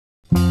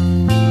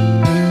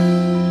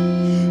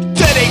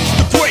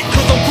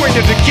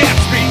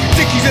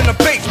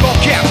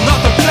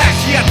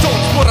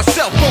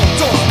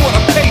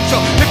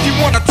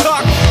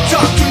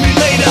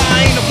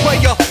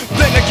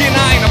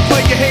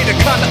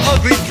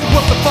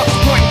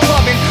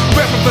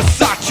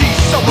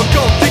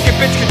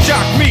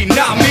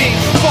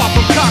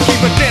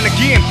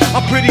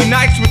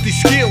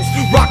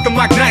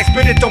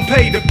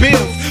pay the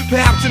bills.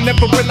 Perhaps I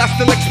never will, I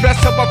still express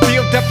how I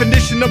feel.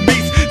 Definition of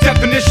beats,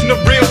 definition of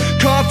real.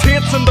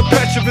 Contents under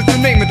pressure is the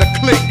name of the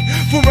clique.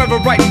 Forever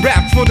writing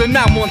raps for the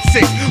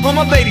 916. All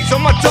my ladies, all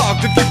my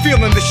dogs, if you're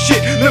feeling the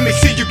shit, let me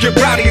see you get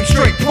rowdy and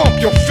straight pump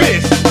your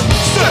fist.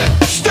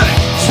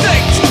 Stay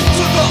true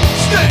to the,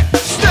 stay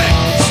true to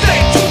the, stay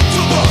true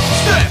to the,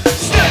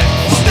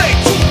 stay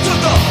true to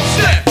the,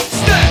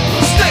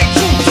 stay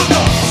true to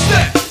the,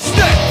 stay true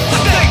to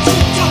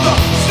the,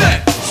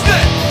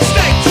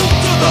 stay true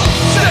to the,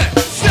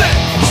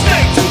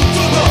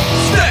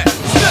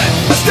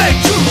 stay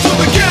true to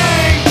the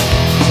game.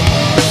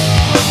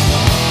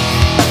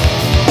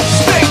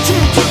 Stay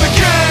true to the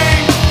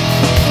game.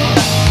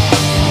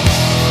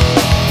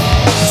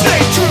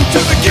 Stay true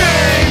to the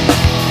game.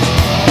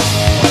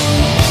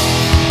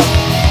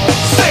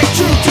 Stay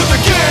true to the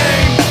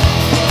game.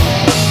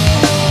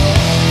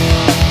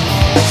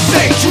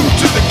 Stay true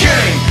to the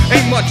game.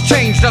 Ain't much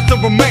changed, I still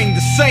remain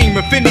the same.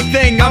 If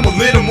anything, I'm a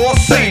little more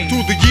sane.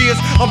 Through the years,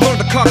 I've learned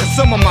to conquer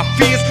some of my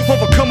fears,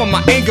 overcoming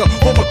my anger,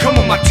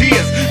 overcoming my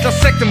tears,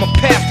 dissecting my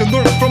past and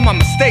learning from my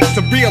mistakes,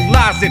 and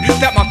realizing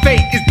that my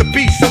fate is the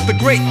beast of the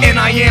great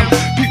N.I.M.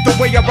 Beat the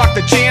way I rock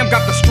the jam,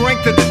 got the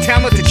strength and the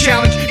talent to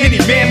challenge any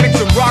man. Mix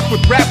and rock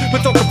with rap,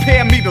 but don't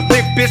compare me to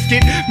Limp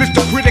Bizkit.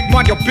 Mr. Critic,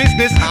 mind your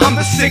business, I'm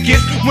the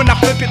sickest. When I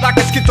flip it like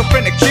a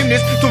schizophrenic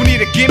gymnast, don't need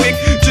a gimmick,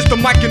 just a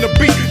mic and a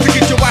beat to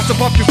get your ass up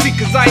off your seat.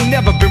 Cause I ain't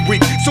never been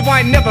weak, so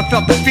I ain't never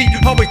felt defeat.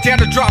 Always down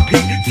to drop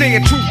heat,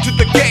 staying true to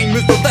the game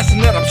is the lesson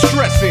that I'm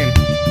stressing.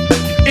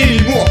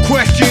 Any more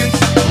questions?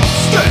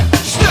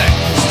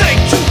 Stay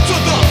true to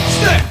the,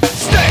 stay true to the,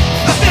 stay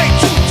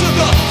true to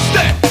the,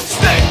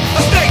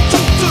 stay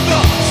true to the,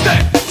 stay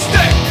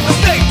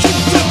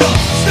true to the,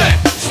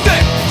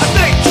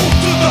 stay true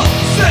to the,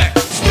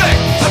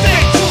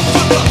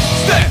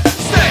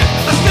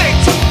 stay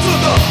true to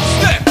the,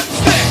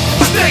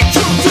 stay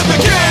true to the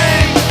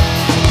game.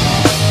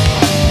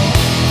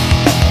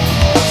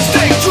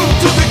 Stay true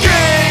to the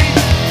game.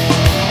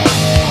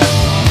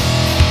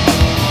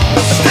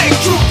 Stay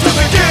true to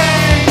the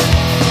game.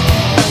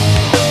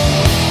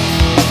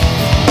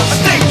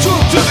 Stay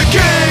true to the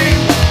game.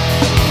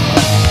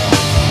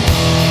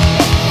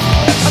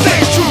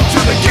 Stay true to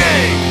the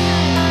game.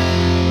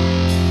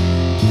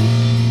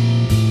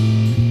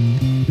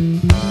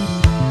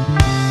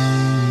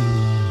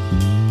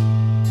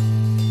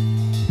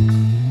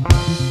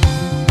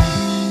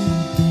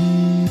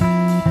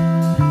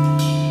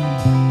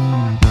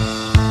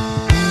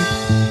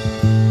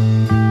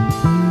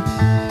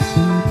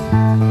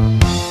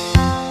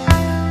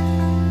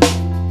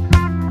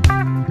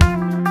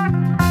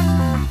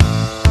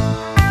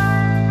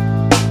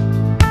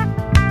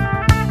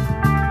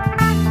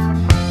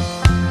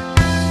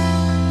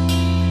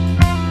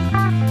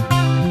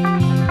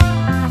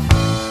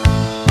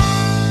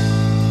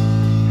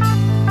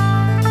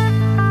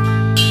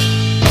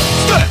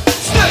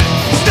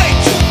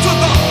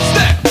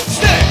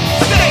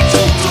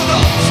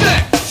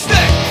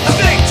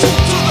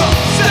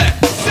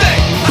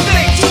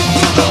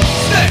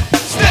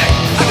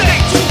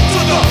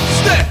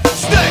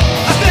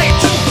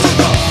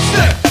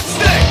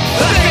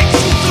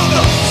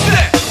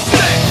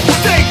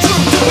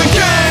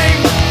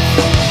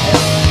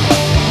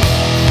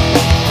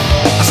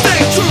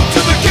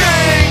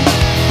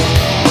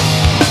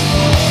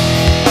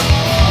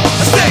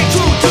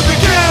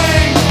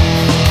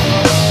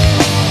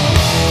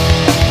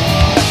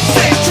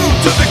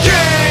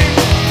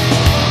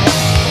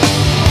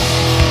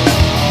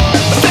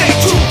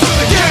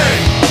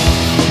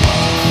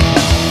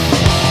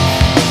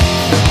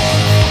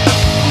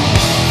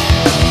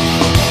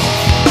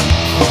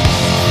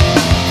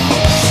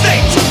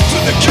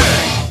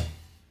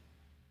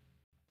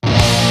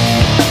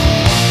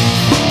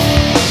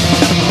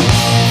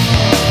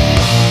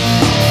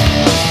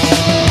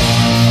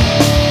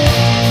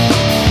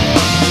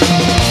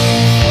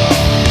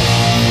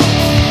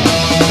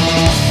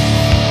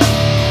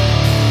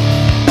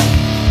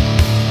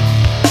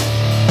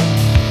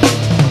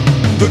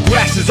 The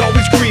grass is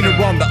always greener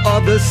on the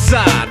other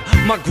side.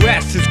 My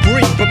grass is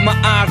green, but my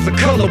eyes are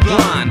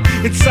colorblind.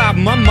 Inside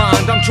my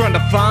mind, I'm trying to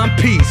find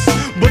peace,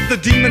 but the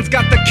demon's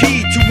got the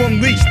key to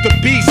unleash the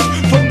beast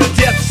from the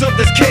depths of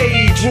this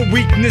cage, where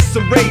weakness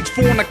and rage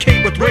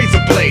fornicate with razor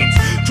blades,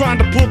 trying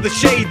to pull the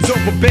shades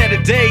over better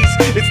days.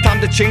 It's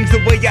time to change the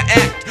way I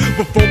act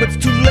before it's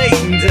too late,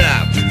 and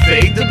I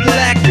fade to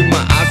black, and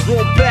my eyes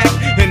roll back,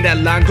 and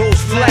that line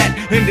goes flat,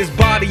 and this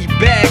body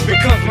bag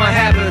becomes my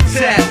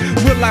habitat.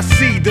 Will I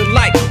see the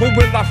light, or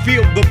will I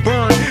feel the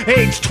burn?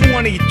 Age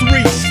 23,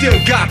 still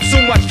got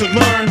so much to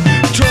learn.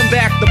 Turn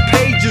back the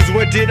pages,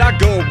 where did I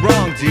go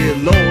wrong? Dear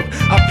Lord,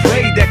 I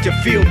pray that you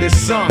feel this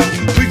song.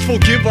 Please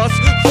forgive us,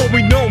 for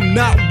we know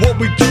not what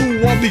we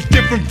do. All these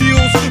different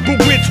views, but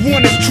which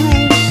one is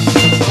true?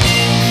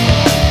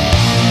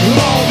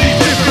 All these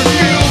different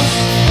views,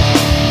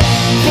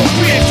 but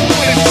which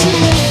one is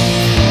true?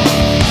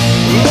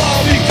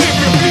 All these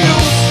different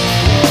views,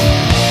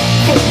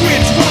 but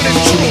which one is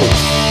true?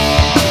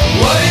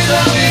 What is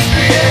all this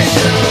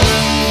creation?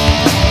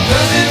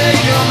 Does it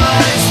make your mind?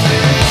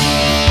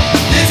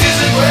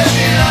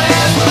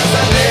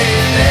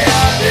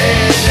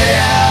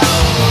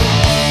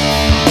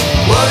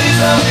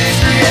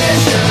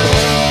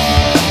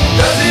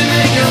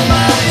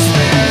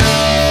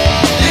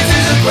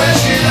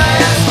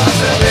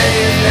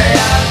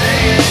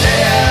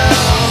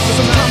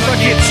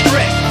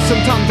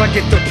 sometimes I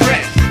get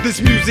depressed.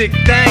 This music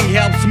thing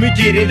helps me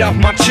get it off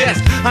my chest.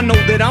 I know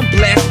that I'm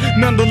blessed,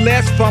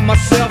 nonetheless find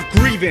myself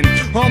grieving.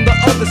 On the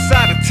other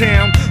side of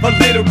town, a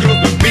little girl's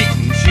been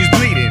beaten. She's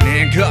bleeding,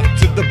 handcuffed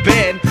to the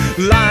bed,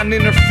 lying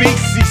in her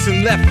feces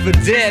and left for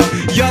dead.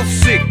 Y'all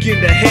sick in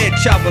the head,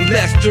 child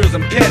molesters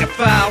and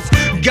pedophiles.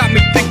 Got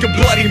me thinking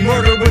bloody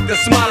murder with a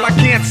smile. I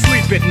can't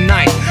sleep at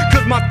night,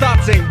 cause my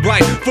thoughts ain't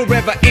right.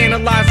 Forever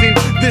analyzing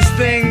this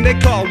thing they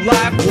call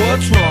life.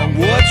 What's wrong,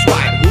 what's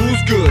right, who's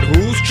good,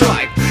 who's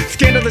tripe?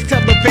 Scandalous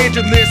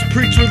televangelists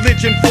preach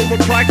religion for a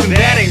price, and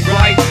that ain't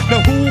right.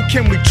 Now who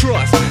can we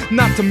trust?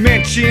 Not to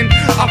mention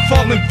I've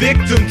fallen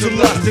victim to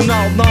lust. In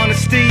all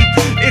honesty,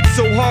 it's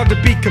so hard to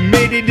be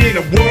committed in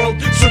a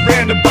world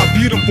surrounded by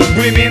beautiful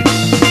women.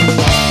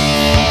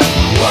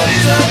 What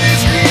is of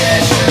this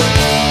creation?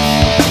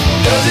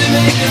 Does it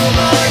make your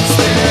mind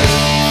spin?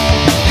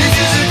 This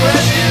is a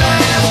question I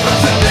ask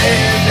myself day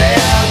in, day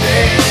out,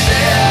 day in,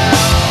 day out.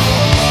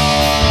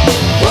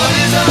 What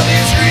is of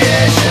this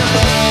creation?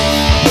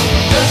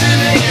 Does it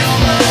make your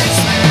mind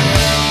spin?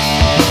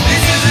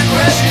 This is a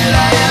question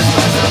I ask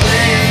myself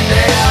day in,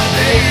 day out,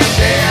 day in,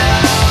 day out.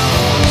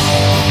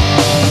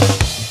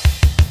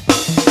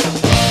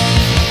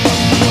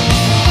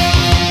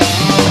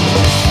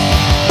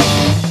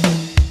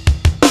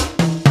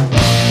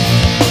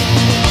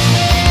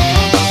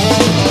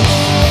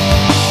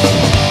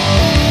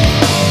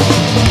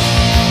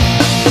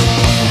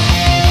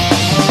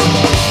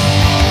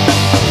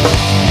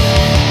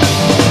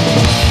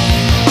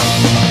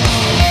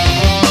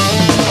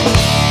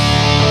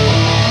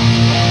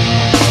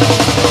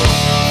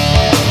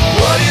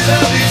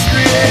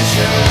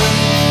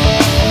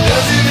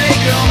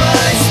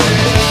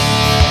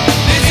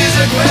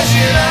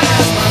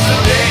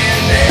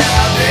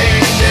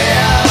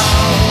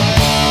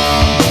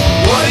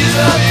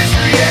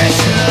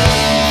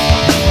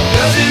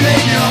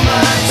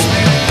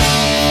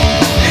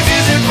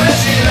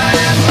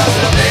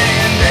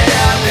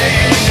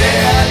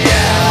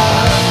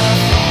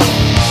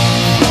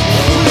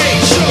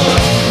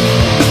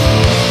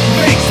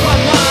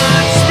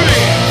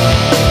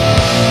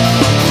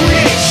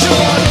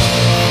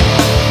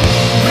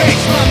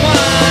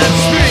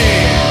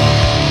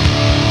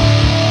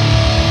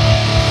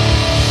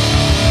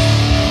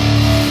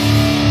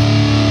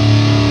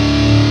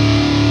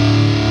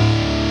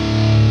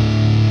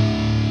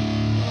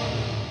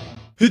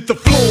 Hit the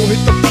floor,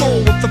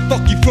 what the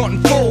fuck you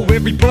frontin' for?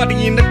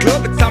 Everybody in the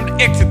club, it's time to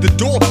exit the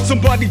door.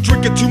 Somebody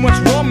drinking too much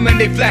rum and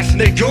they flashing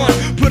their gun.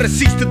 Put a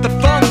cease to the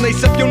fun,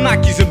 lace up your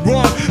Nikes and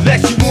run.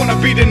 Unless you wanna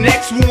be the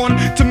next one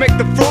to make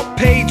the front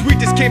page. We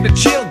just came to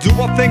chill, do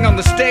our thing on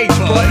the stage.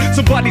 But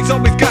somebody's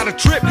always gotta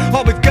trip,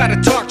 always gotta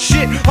talk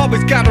shit,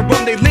 always gotta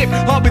run their lip,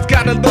 always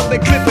gotta load their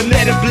clip and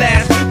let it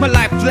blast. My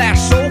life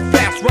flashed so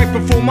fast right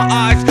before my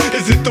eyes.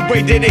 Is it the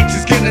way that H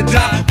is gonna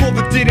die? Well,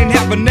 it didn't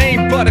have a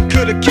name, but it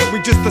could've killed me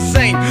just the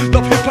same.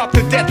 Love hip-hop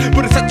to death,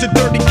 but it's such a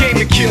dirty game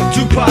to kill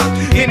Tupac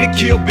and it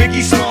killed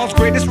Biggie Smalls,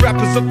 greatest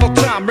rappers of all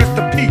time. Rest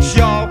in peace,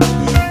 y'all.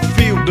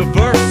 Feel the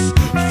verse,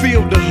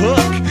 feel the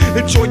hook.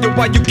 Enjoy it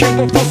while you can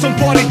before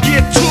somebody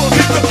get took.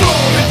 Hit the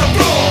floor, hit the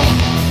floor.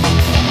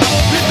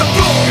 Hit the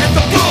floor, hit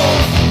the floor.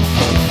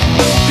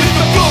 Hit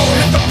the floor,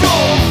 hit the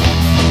floor.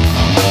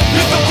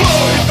 Hit the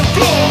floor, hit the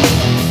floor.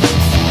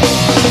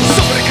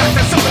 Somebody cock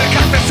that, somebody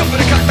cock that,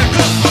 somebody cock that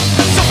club.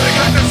 Somebody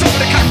cock that,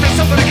 somebody cock that,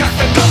 somebody cock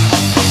that club.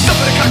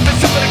 Somebody cock that,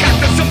 somebody cock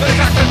that, somebody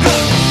cock that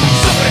club.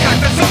 Somebody cock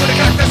that, somebody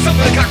cock that,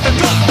 somebody cock that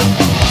club.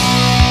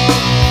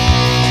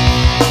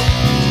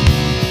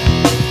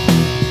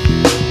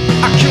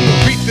 I kill a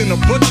beat and a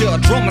butcher, a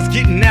drummer's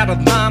getting out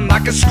of line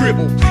like a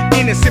scribble.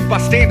 Innocent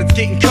bystanders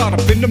getting caught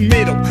up in the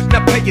middle.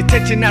 Now pay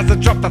attention as I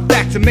drop the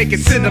facts and make it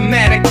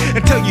cinematic,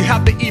 and tell you how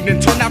the evening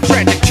turned out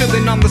tragic.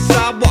 Chilling on the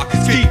sidewalk,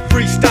 ski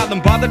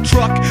freestyling by the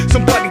truck.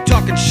 Somebody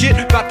talking shit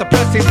about the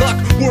pressing luck.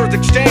 Words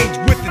exchanged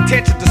with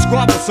intention to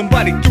squabble.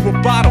 Somebody threw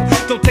a bottle.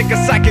 Don't take a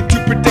second to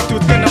predict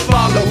what's gonna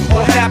follow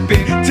or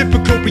happen.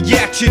 Typical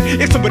reaction.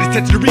 If somebody's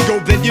touching your ego,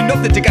 then you know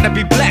that you gotta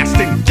be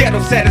blasting.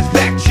 Ghetto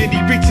satisfaction. He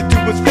reached into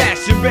his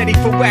fashion, ready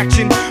for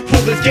action.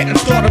 Pullers getting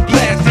started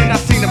blasting. I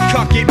seen him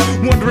cock it,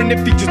 wondering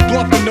if he just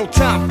bluffing. No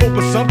time for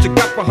assumption.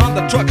 Got behind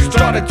the truck,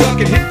 started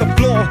ducking. Hit the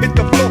floor, hit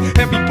the floor.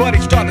 Everybody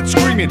started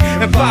screaming,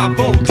 and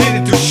 5-0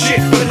 didn't do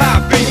shit but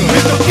high beam.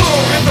 Hit the floor,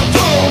 hit the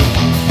floor.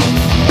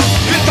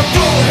 Hit the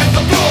floor, hit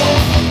the floor.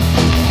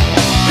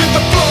 Hit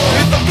the floor,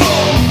 hit the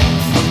floor.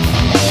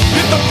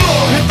 Hit the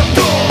floor, hit the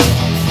floor.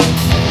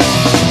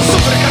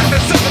 Somebody cock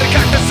that, somebody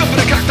cock that,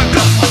 somebody cock that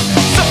club.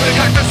 Somebody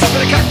cock that,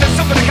 somebody cock that,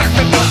 somebody cock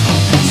that club.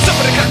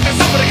 Somebody cock that,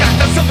 somebody cock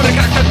that, somebody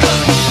cock that club.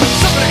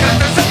 Somebody cock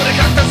that, somebody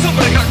cock that,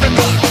 somebody cock that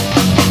club.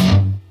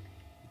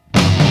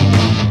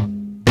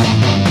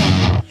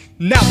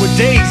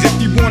 Nowadays, if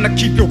you wanna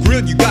keep your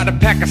grill, you gotta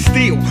pack a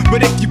steel.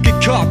 But if you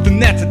get caught, then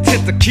that's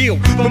intent to kill.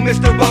 But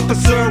Mr.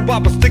 Officer, I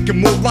was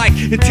thinking more like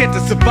intent to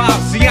survive.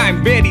 See, I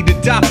ain't ready to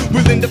die,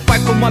 willing to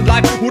fight for my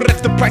life. Well,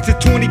 that's the price of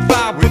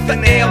 25 with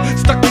an L.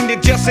 Stuck in the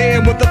jail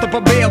cell with nothing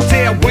but bail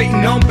tail,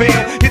 waiting on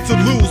bail. It's a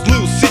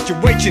lose-lose situation.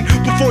 situation.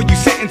 Before you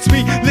sentence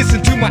me,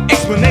 listen to my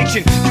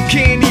explanation. You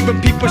can't even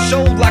peep a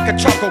show like a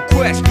charcoal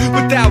quest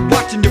without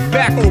watching your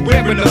back or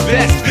wearing a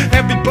vest.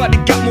 Everybody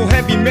got more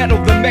heavy metal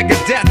than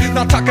Megadeth.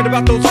 Not talking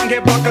about those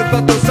long-haired rockers,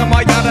 but those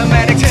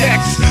semi-automatic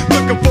texts.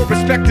 Looking for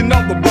respect in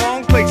all the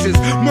wrong places.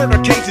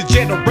 Murder cases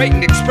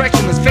generating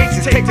expressionless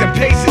faces. Take them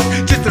paces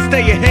just to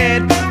stay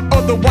ahead.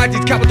 Otherwise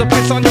these cowards will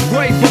piss on your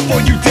grave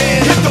before you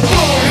dead. Hit the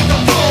floor, hit the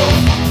floor.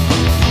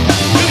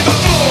 Hit the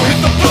floor, hit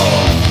the floor.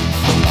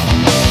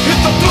 Hit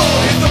the floor,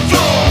 hit the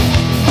floor.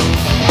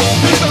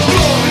 Hit the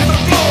floor, hit the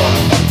floor.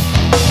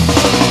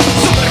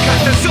 Somebody cock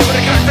the,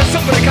 somebody cock the,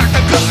 somebody cock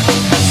the gun.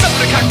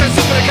 Somebody cock the,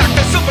 somebody cock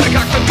the, somebody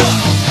cock the gun.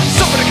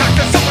 Somebody cock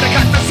the, somebody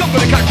cock the,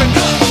 somebody cock the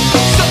gun.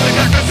 Somebody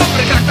cock the,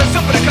 somebody cock the,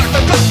 somebody cock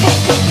the gun. Boom,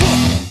 boom, boom.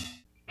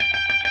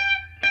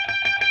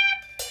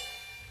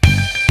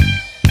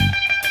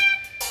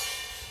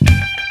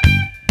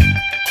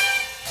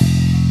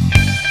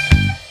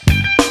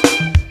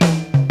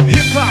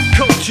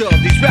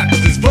 These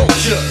rappers is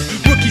vultures,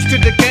 rookies to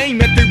the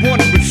game if they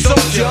want it with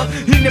soldier.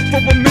 In it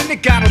for a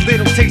minute, got a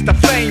little taste of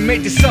fame,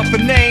 made yourself a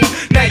name,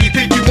 now you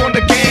think you won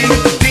the game.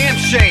 It's a damn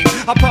shame,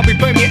 I'll probably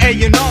blame your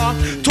A&R.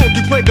 Told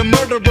you play the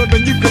murderer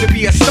and you could've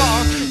be a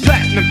star.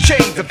 Platinum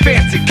chains and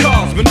fancy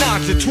cars,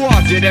 menage a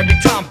trois it every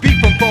time beef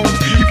unfolds.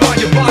 You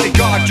find your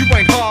bodyguard, you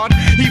ain't hard,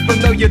 even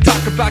though you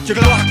talk about your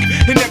luck.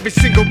 In every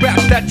single rap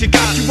that you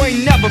got, you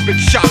ain't never been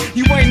shot,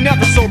 you ain't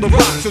never sold a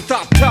rock. So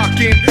stop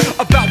talking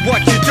about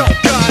what you don't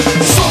got.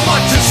 So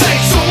much to say,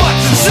 so much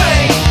to say,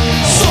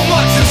 so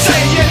much to say,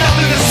 you're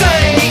nothing to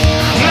say.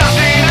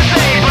 Nothing to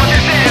say, but you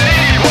say it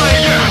anyway.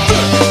 You're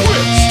the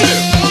whip,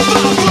 stiff,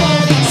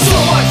 follow. So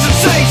much to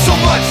say, so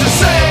much to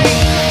say,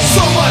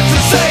 so much to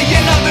say,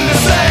 you're nothing to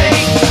say.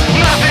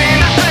 Nothing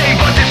to say,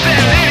 but you say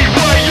it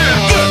anyway. You're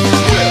the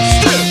whip,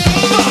 stiff,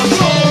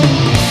 follow.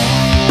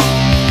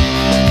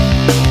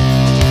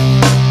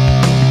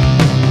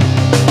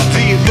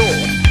 Dear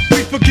Lord,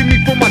 please forgive me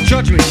for my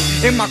judgment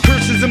and my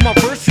curses and my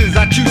verses.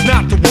 I choose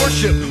not to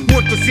worship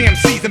worthless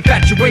MCs,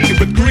 infatuated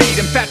with greed,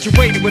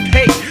 infatuated with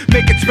hate,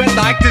 make it spread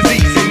like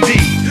disease.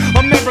 Indeed,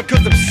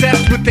 America's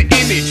obsessed with the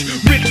image.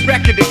 Rich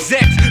record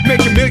execs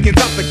making millions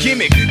off the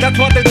gimmick. That's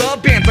why they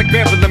love bands like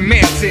Marilyn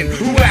Manson,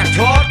 who act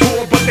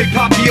hardcore but they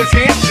poppy as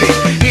Hanson.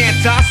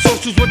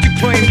 Anti-social's what you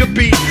claim to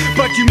be,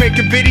 but you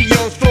making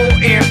videos for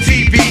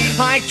MTV.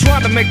 I ain't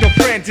trying to make no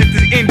friends in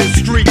this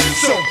industry,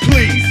 so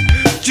please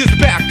just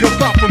back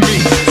up off of me.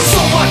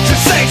 So much to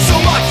say, so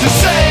much to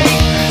say,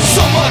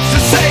 so much to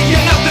say,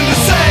 you're nothing to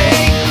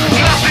say.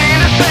 Nothing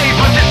to say,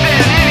 but you say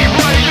it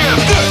anyway. You're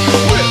the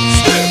whip,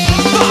 stiff,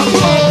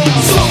 follow.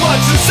 So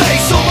much to say,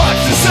 so much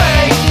to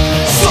say,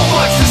 so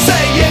much to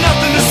say, you're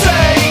nothing to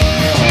say.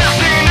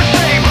 Nothing to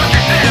say, but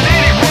you say it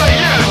anyway.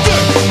 You're the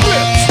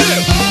whip,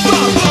 stiff,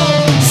 follow.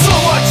 So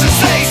much to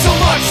say, so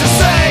much to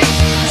say,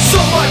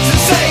 so much to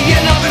say,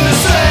 you're nothing to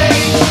say.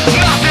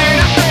 Nothing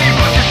to say,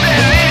 but you say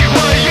it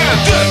anyway. You're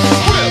the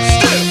whip,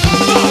 stiff,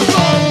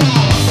 follow.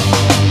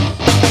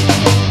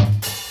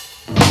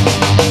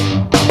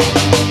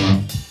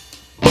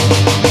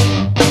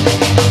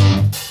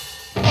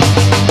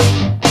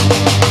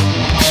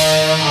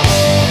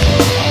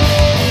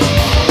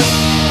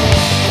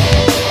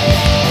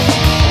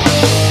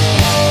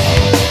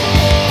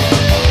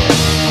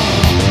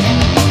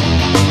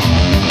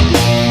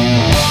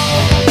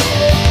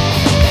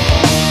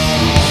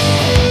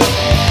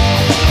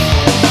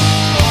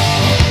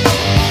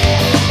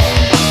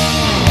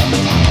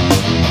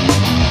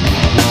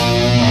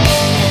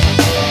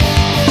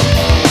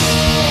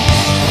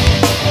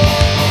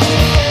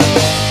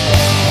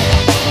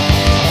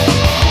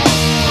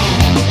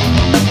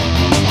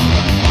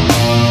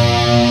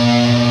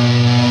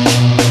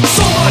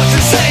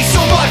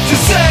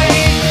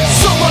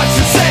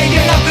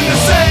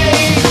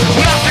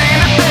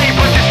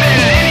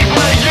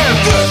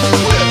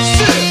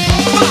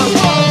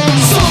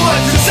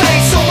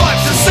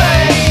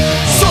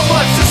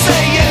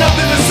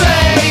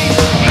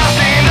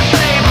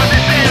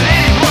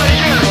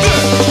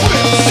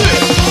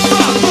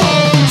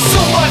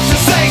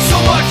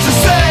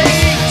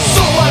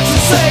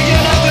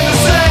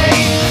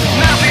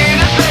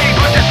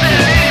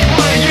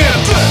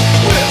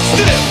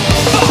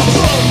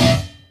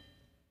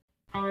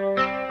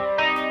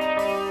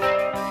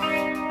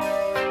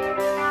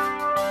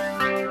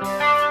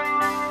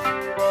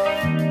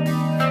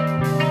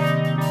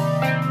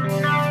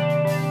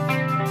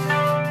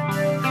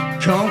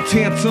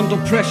 Contents under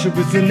pressure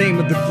is the name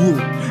of the group.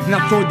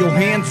 Now throw your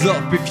hands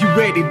up if you're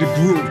ready to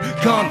groove.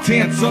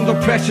 Contents under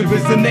pressure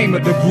is the name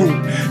of the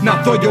group.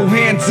 Now throw your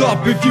hands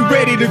up if you're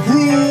ready to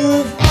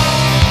groove.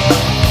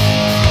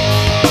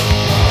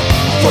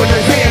 Throw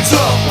your hands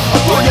up,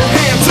 throw your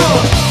hands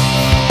up.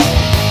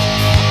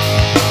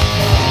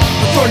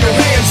 Throw your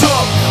hands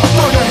up,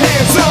 throw your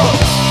hands up.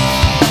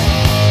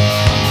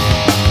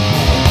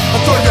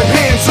 Throw your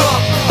hands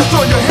up,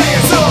 throw your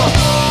hands up.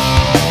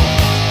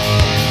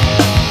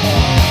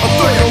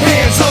 Throw your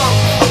hands up,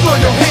 throw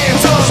your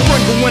hands up.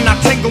 Sprinkle when I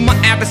take angle. My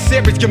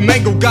adversaries get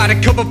mangled. Got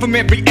it covered from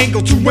every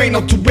angle. Too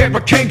anal to where I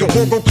can go.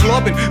 Won't go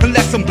clubbing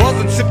unless I'm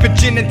buzzing. Sipping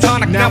gin and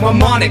tonic, now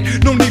I'm on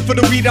it. No need for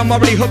the weed, I'm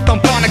already hooked on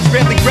phonics.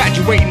 Barely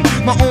graduating,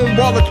 my own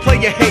wallet's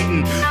player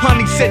hating.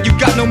 Honey said you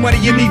got no money,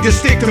 you need to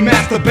stick to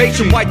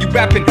masturbation. Why you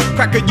rapping?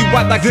 Cracker you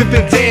out like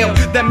Zinfandel.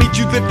 That means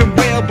you living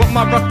well, but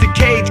my rusty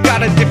cage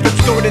got a different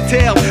story to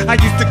tell. I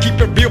used to keep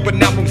it real, but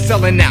now I'm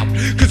selling out.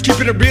 Cause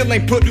keeping it real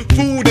ain't put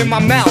food in my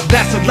mouth.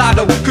 That's a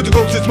lotto, cause the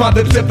ghost is my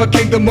lips. If I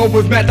came to Mo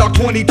with Mad Dog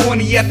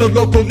 2020 at the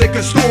local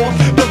liquor store.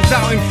 Those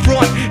out in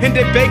front, and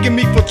they're begging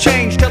me for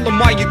change. Tell them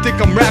why you think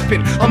I'm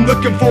rapping. I'm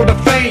looking for the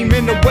fame.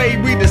 In a way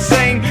we the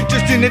same,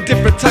 just in a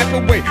different type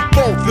of way.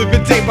 Both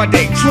living day by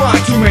day,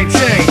 trying to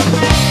maintain.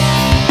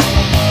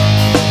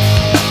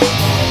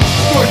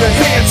 Throw your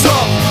hands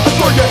up,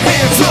 throw your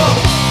hands up.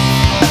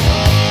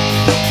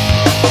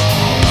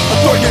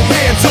 Throw your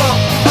hands up,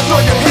 throw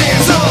your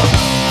hands up.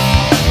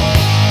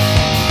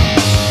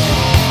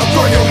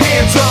 Throw your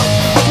hands up,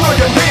 throw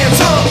your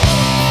hands up.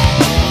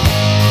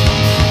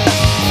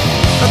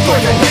 Throw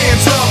your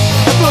hands up,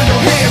 throw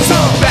your hands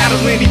up.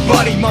 Battle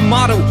anybody, my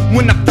motto.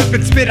 When I flip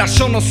and spit, I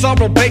show no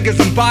sorrow. Beggars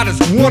and botters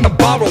wanna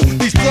borrow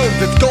these flows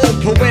that's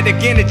gold,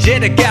 poetic,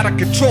 energetic, out of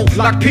control,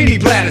 like penny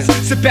bladders.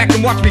 Sit back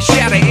and watch me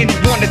shatter.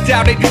 Anyone that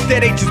doubt it,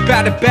 that ain't just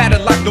batter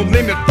like no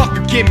limit. Fuck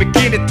a gimmick,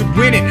 get it to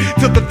win it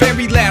till the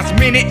very last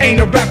minute.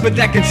 Ain't a rapper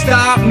that can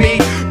stop me.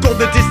 Go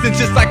the distance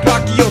just like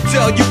Rocky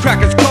Hotel. You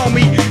crackers call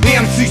me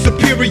MC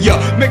superior,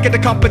 making the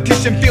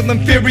competition feel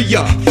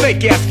inferior.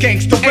 Fake ass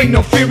gangster, ain't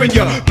no fear in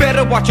ya.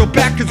 Better watch your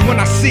back, cause when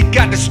I seek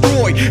I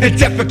destroy and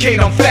defecate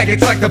on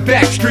faggots like the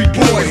Backstreet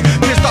Boys.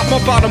 Pissed off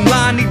my bottom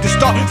line, need to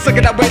start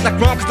sucking that way like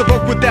wrong. Cause the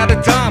rope without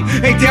a dime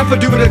ain't down for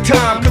doing the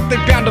time. Cause they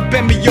bound to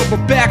bend me over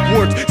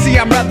backwards. See,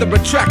 I'm rather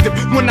attractive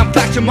when I'm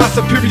flashing my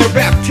superior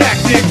rap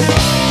tactics.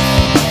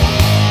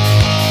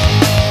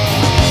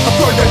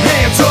 Throw your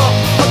hands up,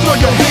 throw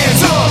your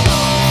hands up.